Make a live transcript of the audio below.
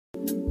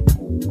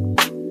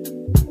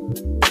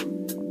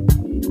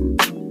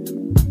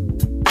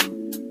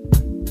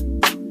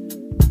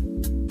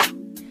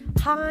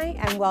Hi,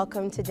 and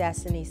welcome to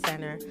Destiny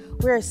Center.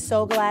 We're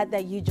so glad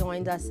that you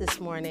joined us this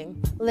morning.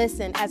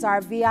 Listen, as our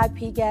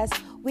VIP guest,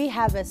 we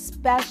have a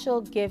special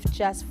gift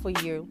just for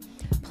you.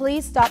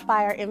 Please stop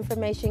by our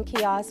information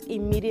kiosk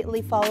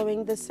immediately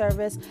following the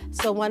service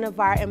so one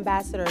of our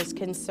ambassadors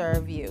can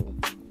serve you.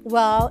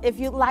 Well, if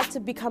you'd like to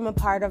become a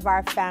part of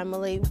our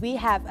family, we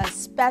have a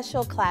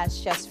special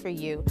class just for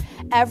you.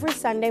 Every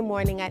Sunday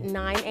morning at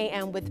 9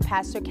 a.m. with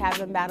Pastor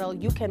Kevin Battle,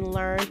 you can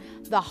learn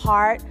the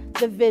heart,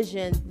 the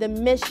vision, the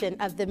mission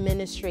of the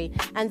ministry,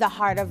 and the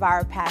heart of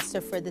our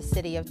pastor for the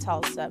city of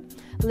Tulsa.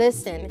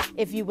 Listen,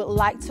 if you would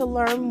like to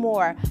learn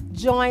more,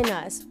 join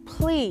us,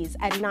 please,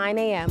 at 9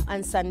 a.m.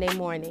 on Sunday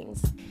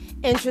mornings.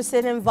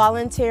 Interested in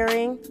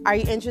volunteering? Are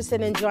you interested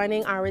in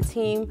joining our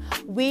team?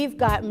 We've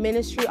got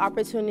ministry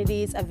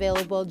opportunities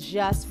available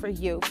just for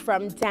you,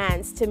 from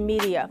dance to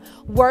media,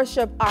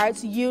 worship,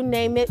 arts, you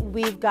name it,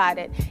 we've got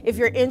it. If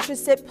you're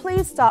interested,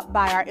 please stop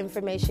by our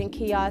information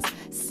kiosk,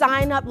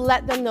 sign up,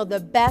 let them know the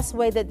best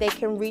way that they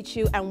can reach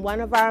you, and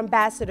one of our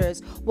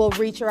ambassadors will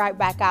reach right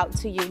back out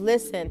to you.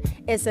 Listen,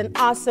 it's an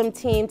awesome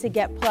team to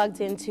get plugged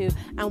into,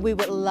 and we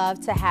would love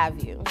to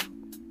have you.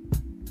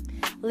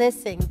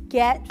 Listen,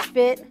 get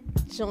fit,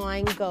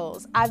 join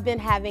goals. I've been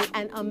having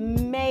an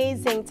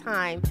amazing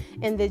time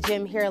in the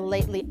gym here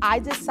lately. I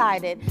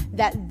decided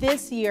that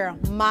this year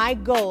my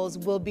goals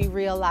will be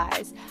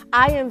realized.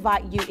 I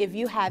invite you, if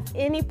you have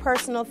any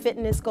personal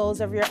fitness goals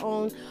of your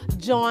own,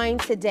 join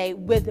today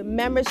with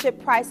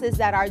membership prices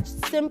that are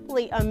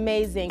simply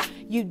amazing.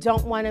 You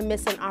don't want to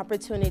miss an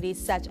opportunity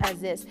such as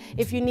this.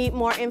 If you need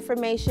more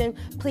information,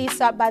 please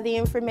stop by the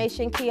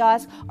information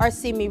kiosk or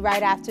see me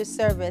right after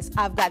service.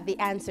 I've got the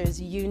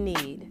answers you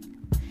need.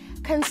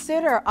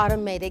 Consider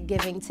automated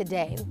giving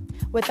today.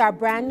 With our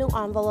brand new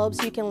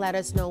envelopes, you can let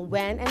us know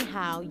when and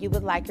how you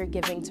would like your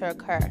giving to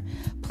occur.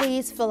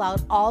 Please fill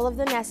out all of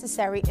the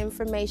necessary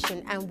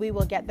information and we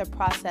will get the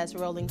process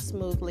rolling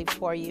smoothly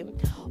for you.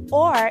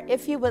 Or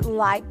if you would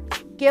like,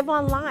 give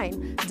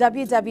online,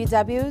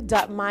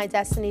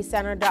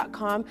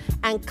 www.mydestinycenter.com,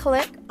 and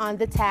click on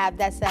the tab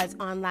that says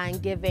Online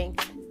Giving.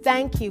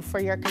 Thank you for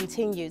your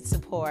continued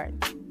support.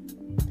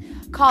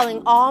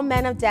 Calling all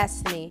men of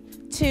destiny,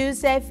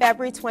 Tuesday,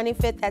 February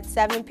 25th at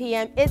 7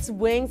 p.m. It's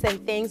Wings and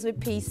Things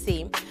with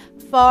PC.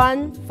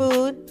 Fun,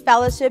 food,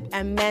 fellowship,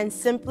 and men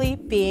simply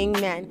being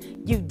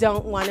men. You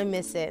don't want to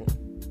miss it.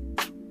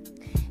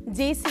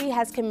 DC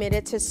has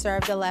committed to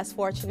serve the less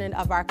fortunate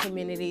of our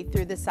community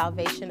through the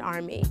Salvation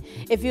Army.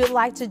 If you'd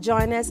like to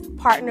join us,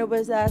 partner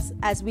with us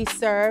as we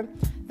serve.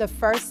 The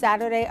first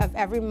Saturday of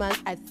every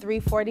month at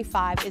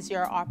 3:45 is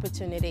your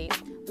opportunity.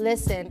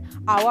 Listen,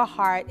 our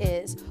heart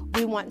is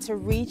we want to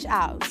reach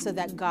out so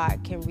that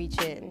God can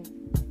reach in.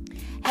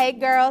 Hey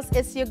girls,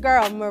 it's your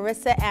girl,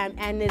 Marissa M.,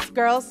 and it's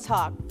Girls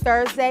Talk,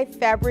 Thursday,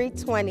 February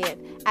 20th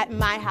at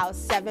my house,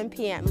 7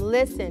 p.m.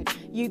 Listen,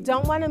 you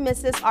don't want to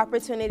miss this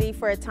opportunity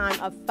for a time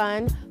of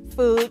fun,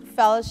 food,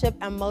 fellowship,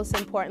 and most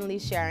importantly,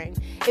 sharing.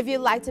 If you'd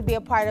like to be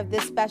a part of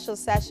this special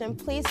session,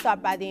 please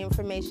stop by the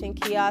information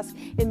kiosk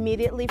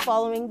immediately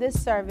following this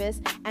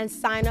service and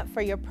sign up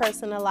for your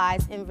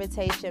personalized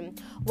invitation.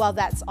 While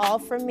that's all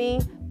from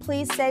me,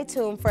 please stay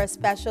tuned for a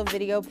special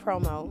video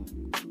promo.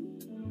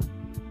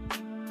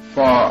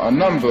 For a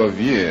number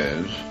of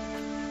years,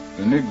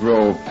 the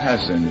Negro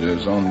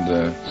passengers on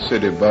the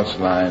city bus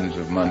lines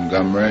of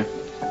Montgomery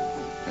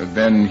have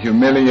been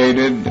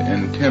humiliated,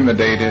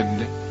 intimidated,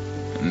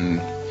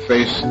 and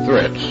face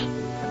threats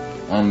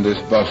on this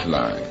bus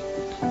line.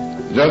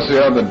 Just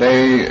the other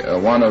day,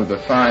 one of the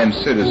fine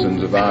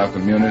citizens of our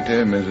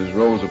community, Mrs.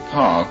 Rosa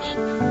Parks,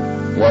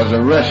 was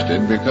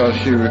arrested because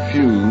she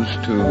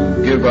refused to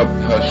give up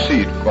her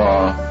seat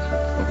for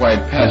a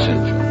white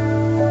passenger.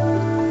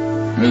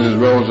 Mrs.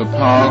 Rosa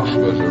Parks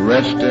was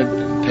arrested,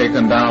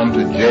 taken down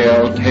to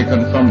jail,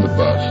 taken from the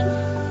bus,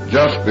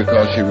 just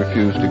because she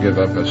refused to give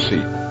up her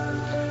seat.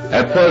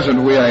 At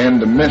present, we are in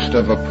the midst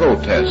of a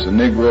protest, the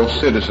Negro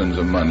citizens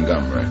of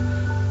Montgomery,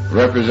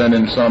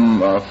 representing some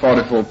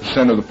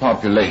 44% of the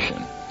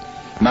population.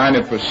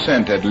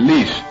 90% at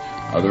least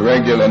of the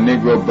regular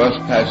Negro bus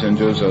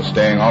passengers are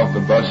staying off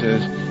the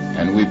buses,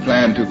 and we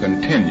plan to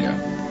continue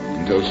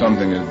until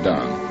something is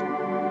done.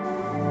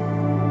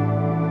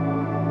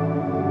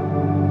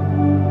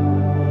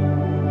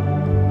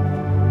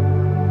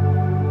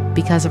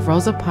 Because of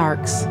Rosa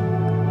Parks,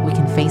 we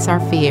can face our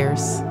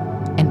fears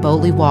and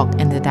boldly walk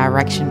in the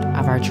direction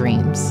of our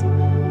dreams.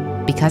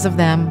 Because of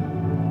them,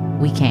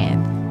 we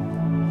can.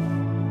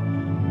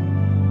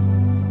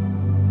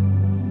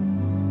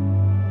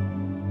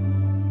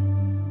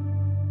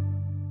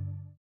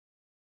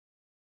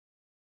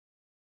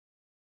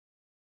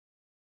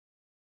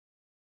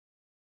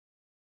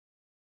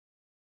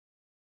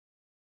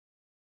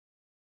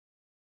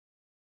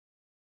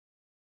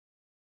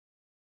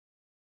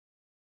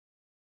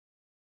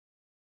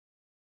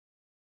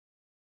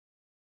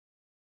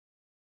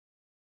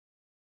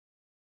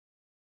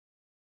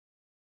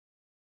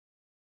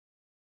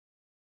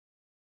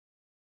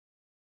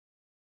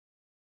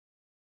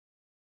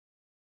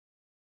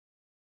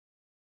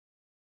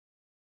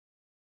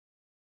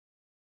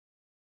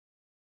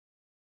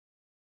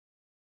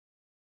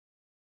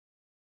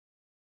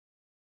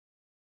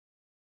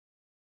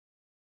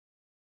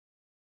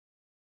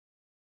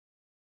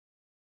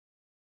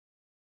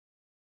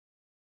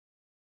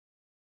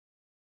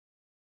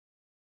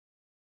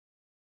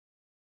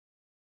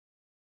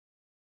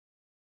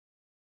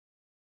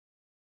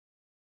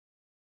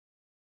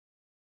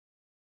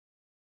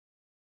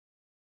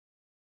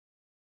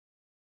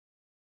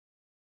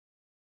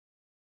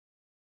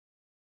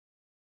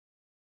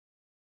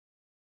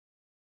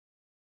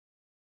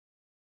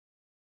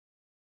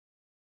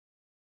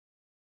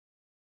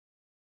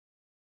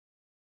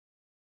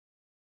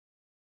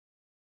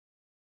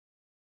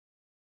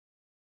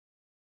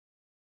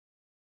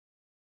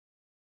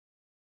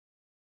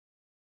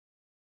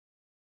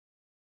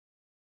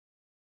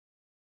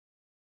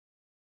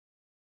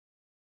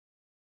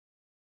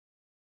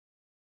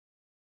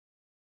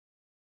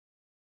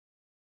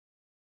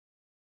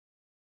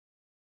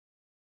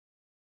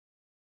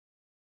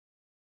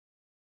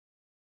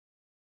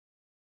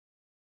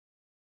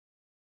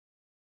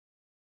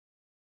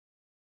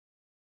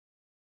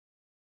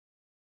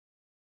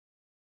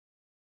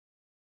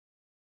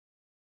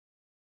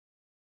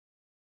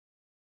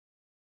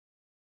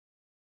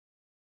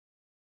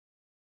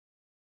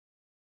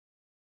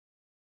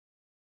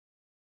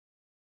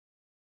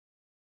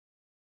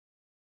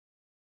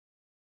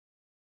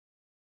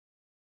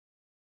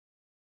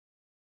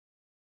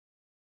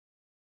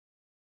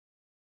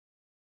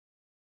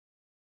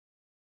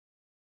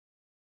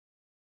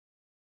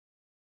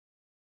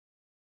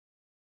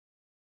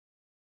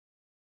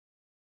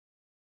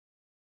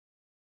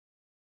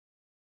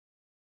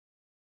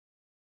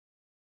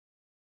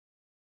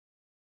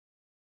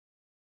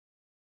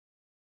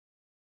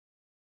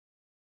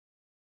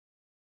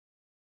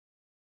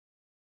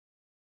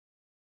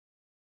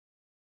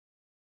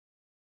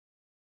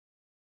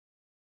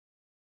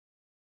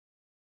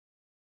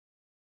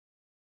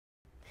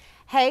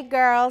 Hey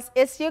girls,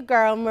 it's your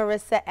girl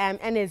Marissa M,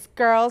 and it's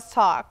Girls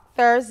Talk,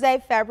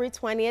 Thursday, February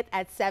 20th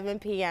at 7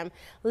 p.m.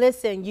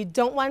 Listen, you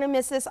don't want to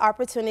miss this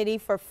opportunity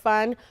for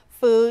fun,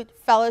 food,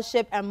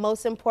 fellowship, and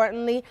most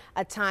importantly,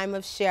 a time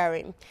of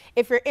sharing.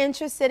 If you're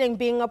interested in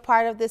being a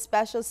part of this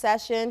special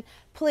session,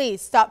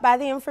 please stop by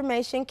the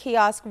information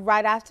kiosk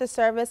right after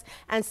service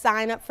and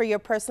sign up for your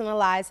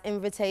personalized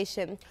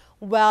invitation.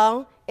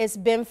 Well, it's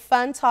been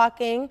fun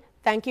talking.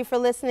 Thank you for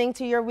listening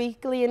to your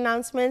weekly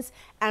announcements,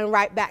 and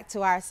right back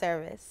to our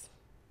service.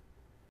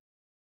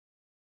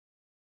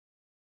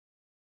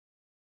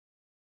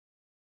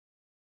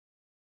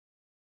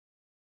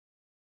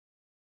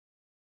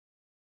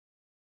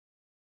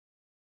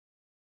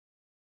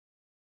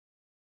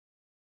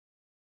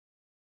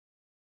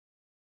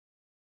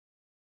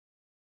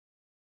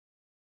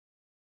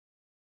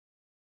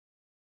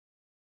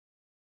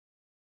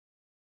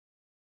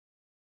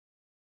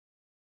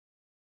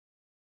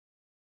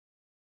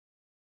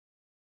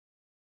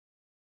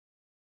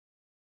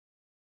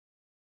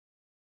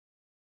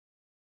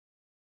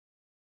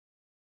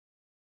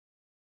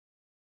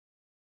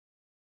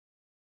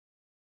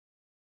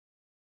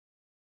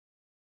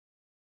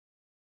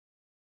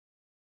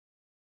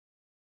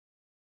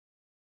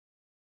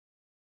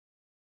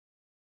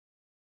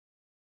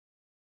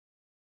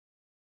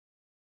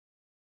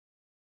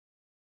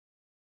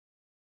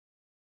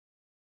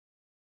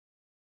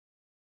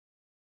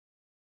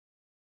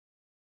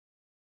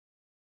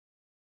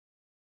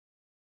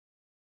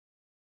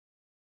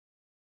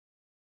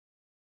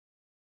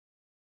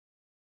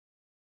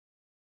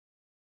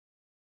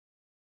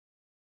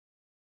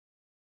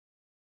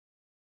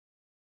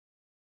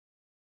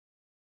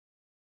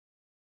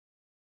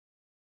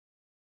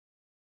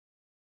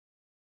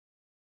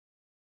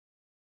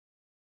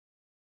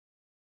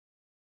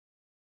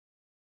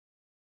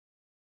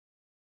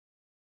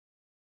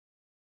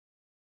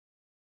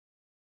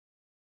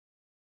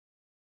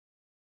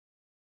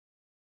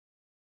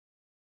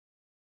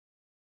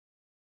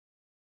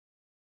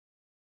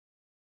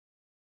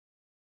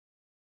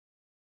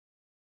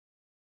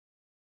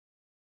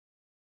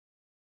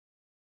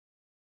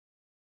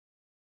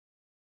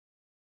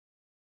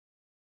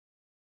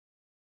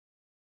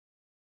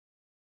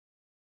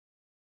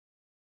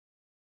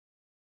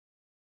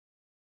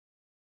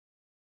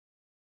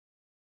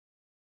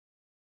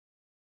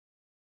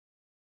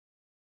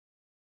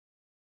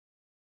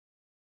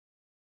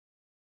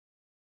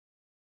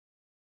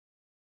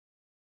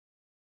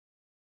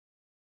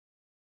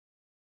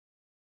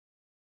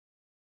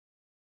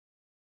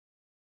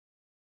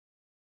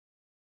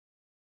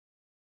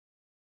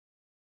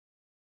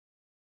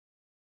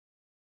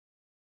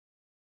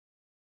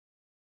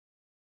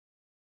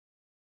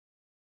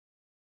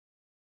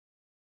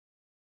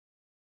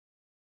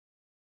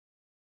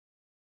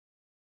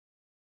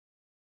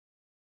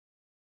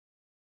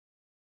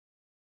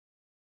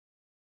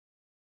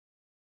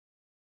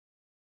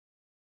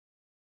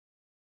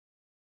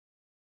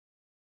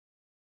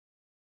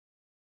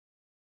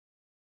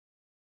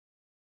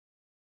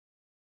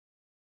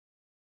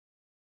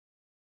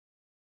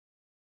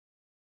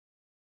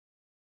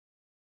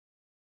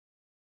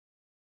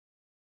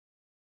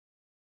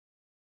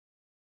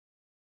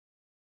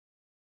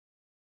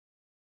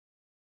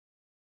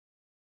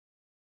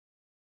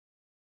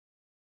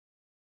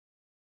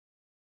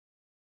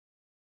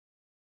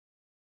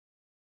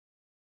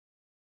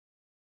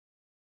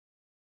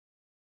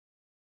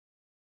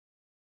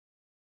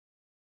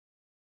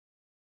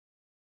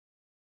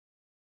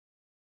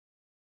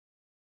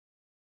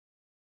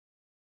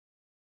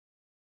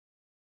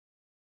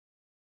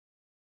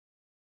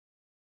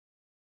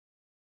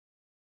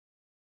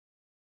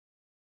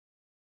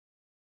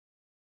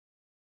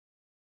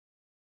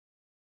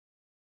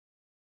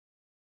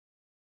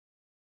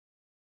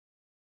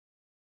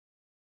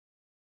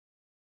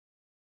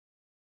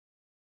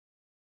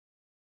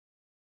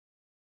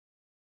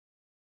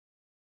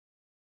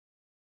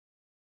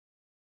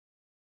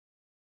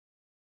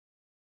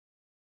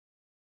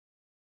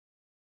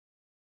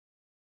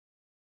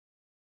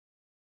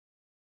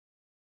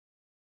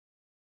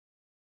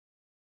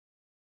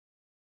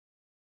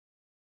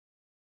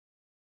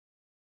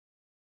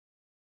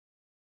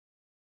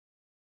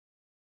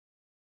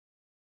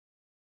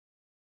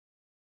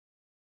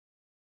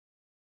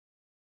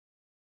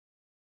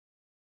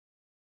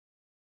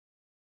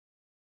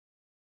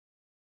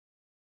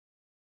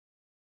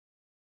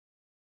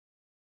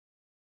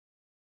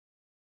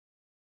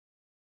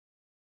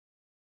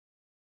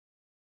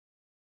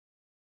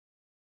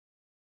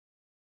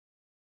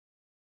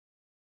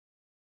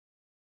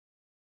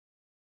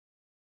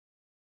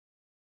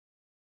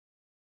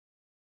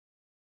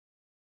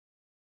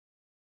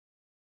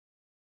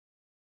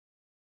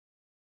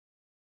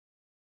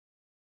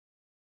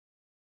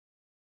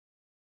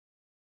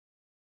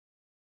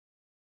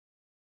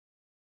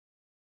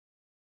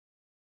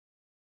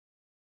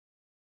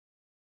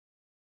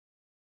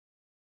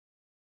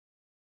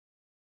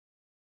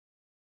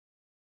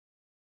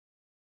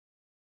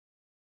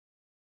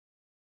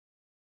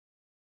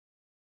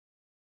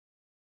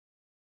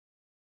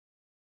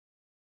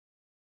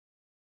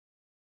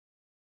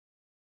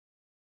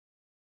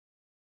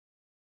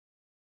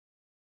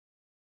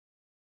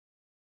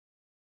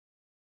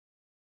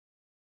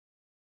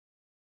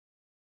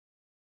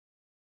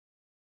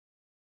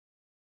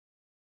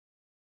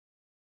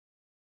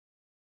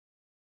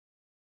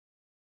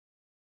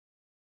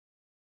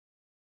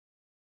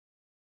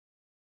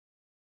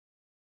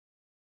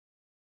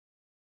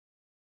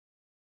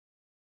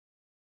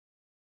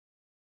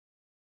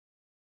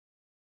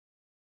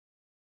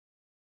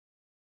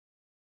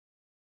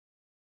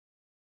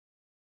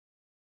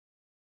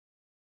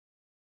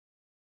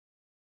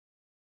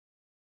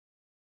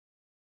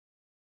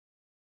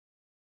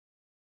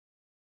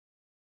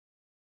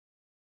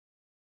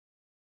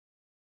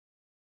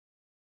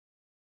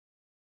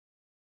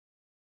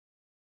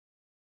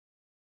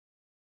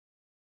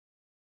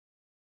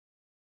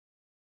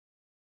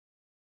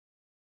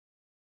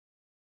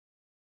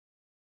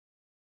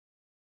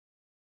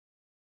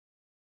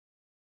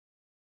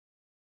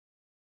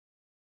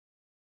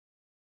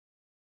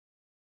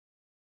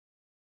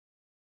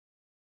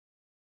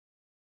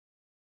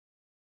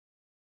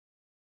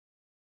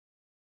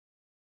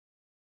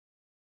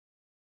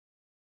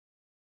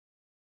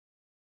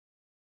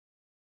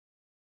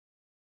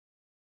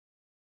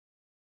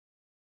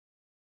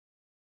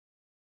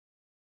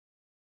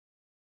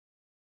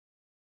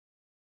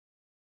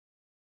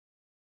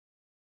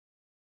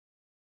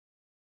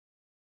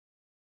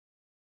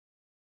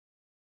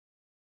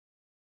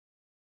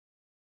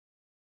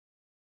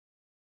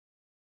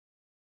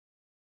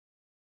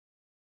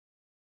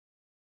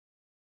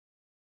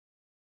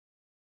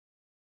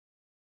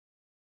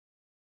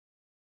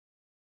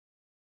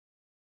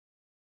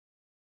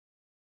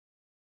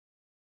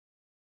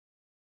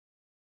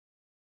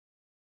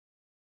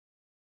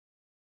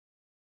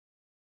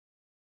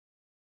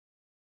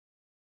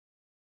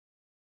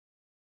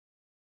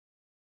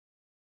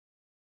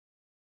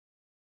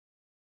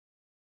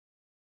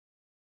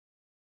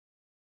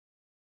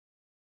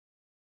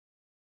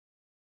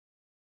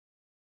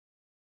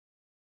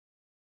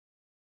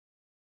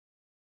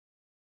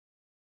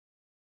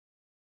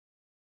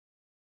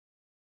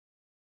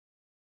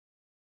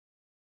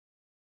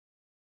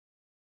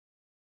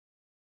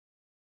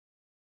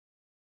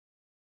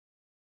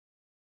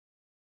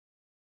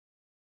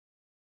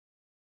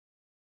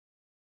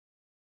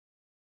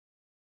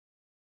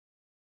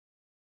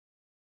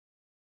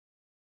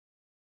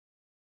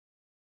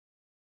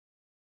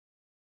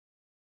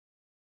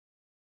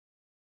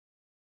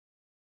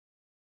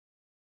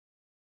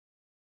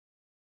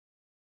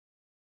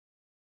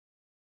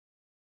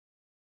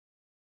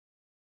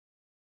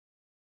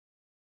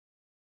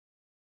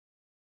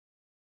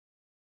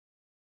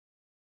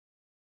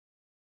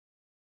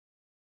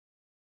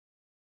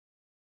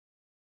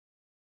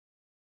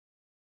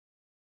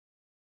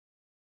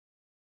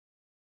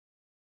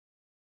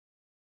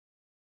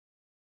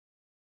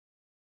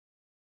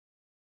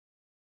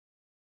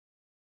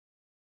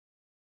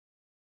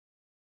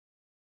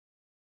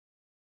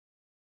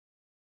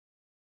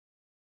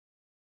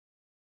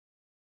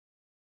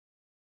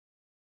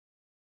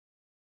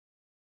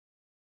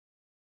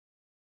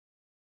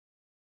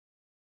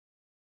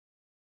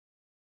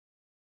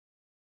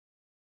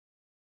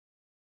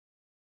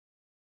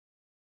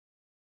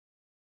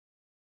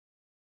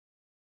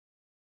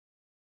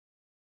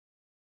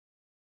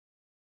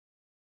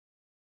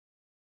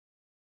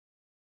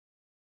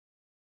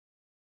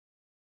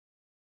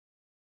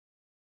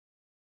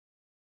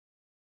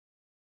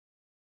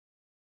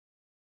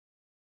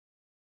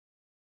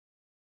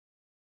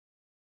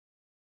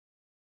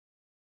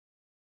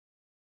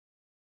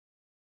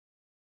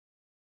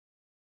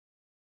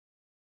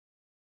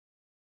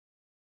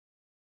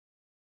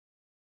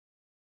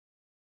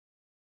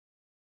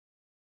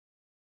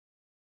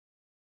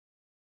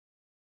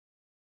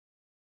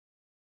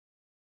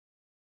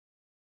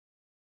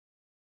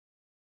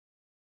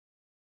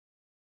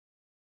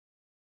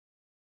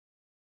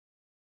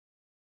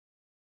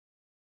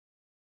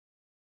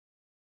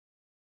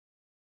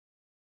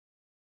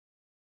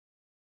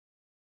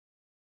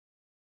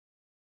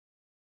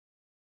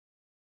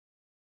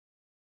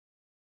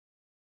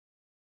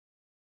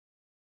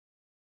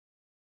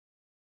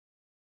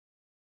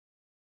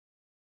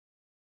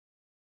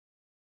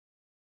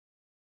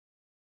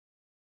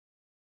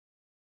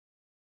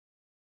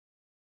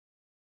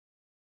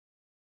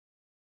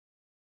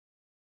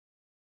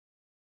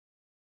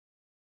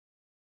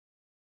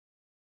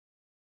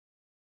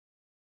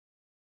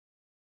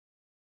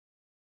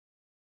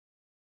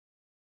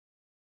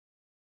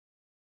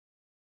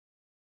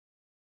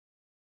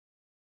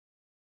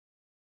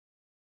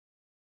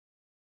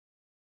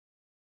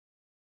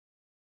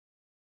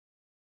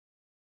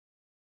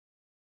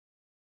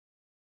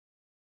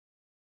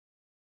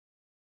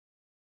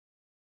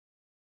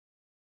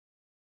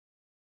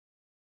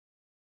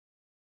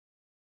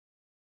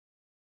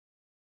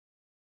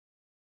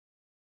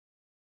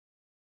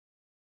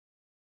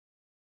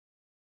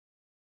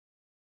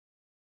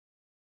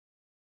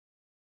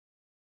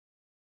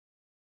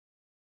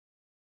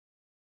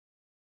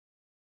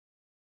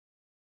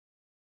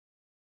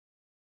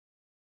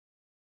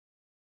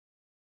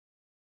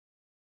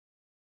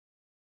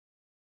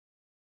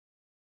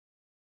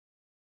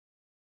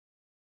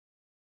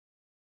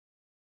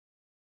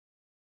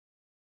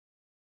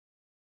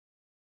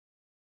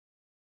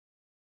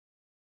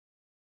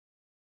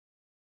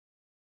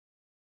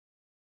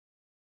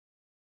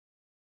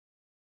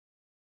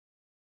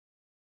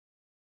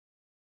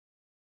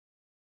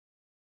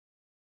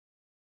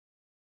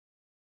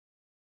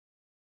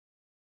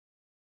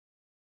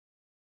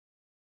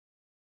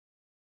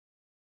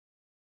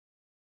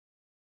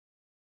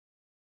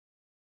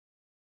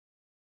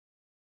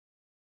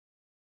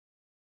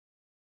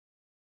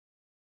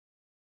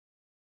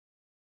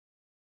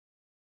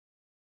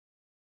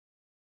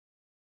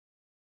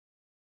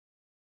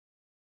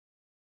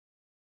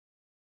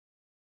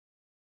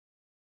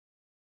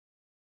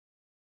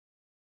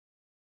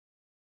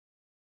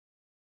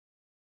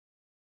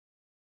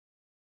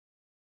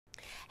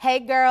 Hey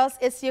girls,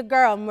 it's your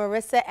girl,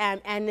 Marissa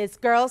M., and it's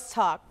Girls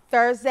Talk,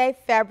 Thursday,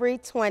 February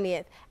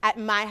 20th at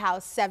my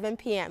house, 7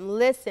 p.m.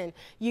 Listen,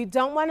 you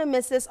don't want to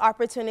miss this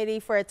opportunity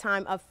for a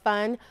time of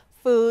fun,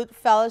 food,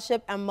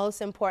 fellowship, and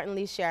most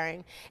importantly,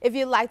 sharing. If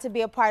you'd like to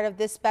be a part of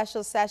this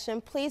special session,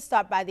 please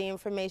stop by the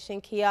information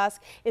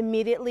kiosk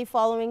immediately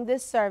following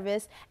this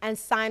service and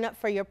sign up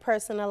for your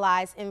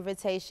personalized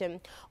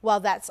invitation. Well,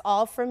 that's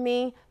all for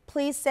me.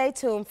 Please stay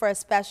tuned for a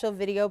special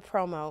video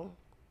promo.